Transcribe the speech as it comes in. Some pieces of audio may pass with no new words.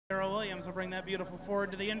Williams will bring that beautiful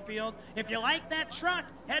Ford to the infield. If you like that truck,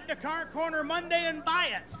 head to Car Corner Monday and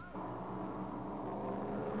buy it.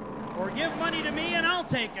 Or give money to me and I'll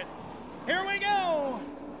take it. Here we go.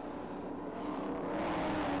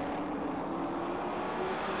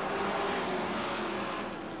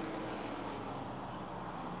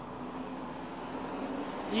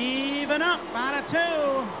 Even up out of 2.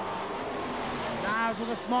 Dobbs with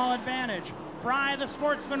a small advantage. Fry, the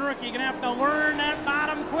Sportsman rookie, gonna have to learn that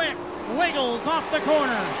bottom quick. Wiggles off the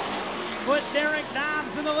corner. Put Derek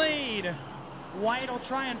Dobbs in the lead. White will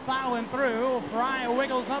try and follow him through. Fry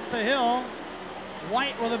wiggles up the hill.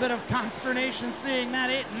 White with a bit of consternation seeing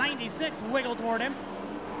that 96 wiggle toward him.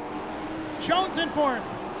 Jones in 4th.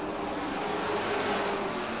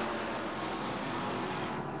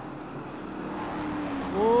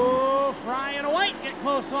 Ooh, Fry and White get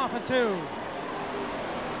close off of 2.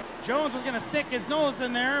 Jones was going to stick his nose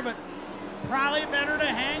in there, but probably better to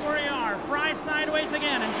hang where you are. Fry sideways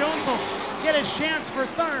again, and Jones will get his chance for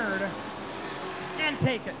 3rd and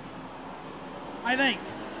take it, I think.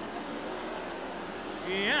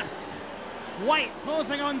 Yes. White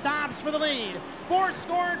closing on Dobbs for the lead. 4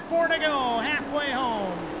 scored, 4 to go, halfway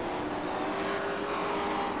home.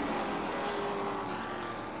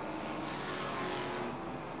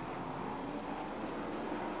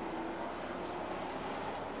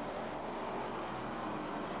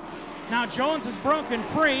 Now Jones is broken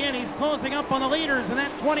free and he's closing up on the leaders in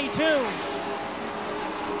that 22.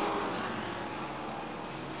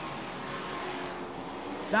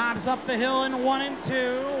 Dobbs up the hill in 1 and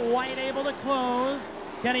 2. White able to close.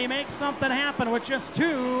 Can he make something happen with just 2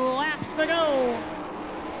 laps to go?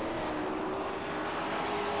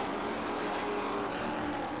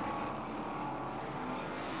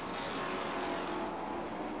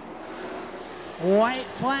 White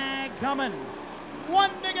flag coming. 1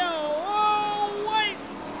 to go. Oh, White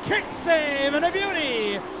kick save and a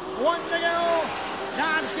beauty. 1 to go.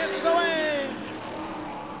 Dobbs gets away.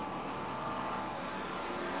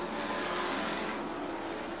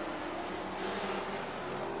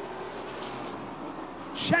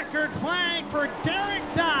 Checkered flag for Derek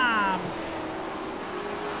Dobbs.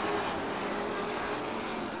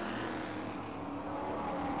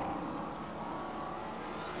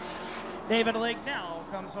 David Lignell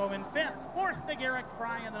comes home in 5th. 4th to Garrick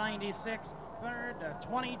Fry in the 96. 3rd to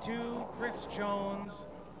 22, Chris Jones.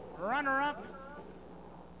 Runner-up,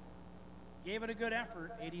 gave it a good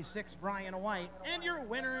effort, 86, Brian White. And your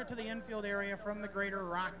winner to the infield area from the greater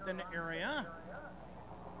Rockton area.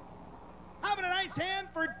 How about a nice hand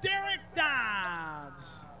for Derek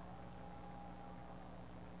Dobbs?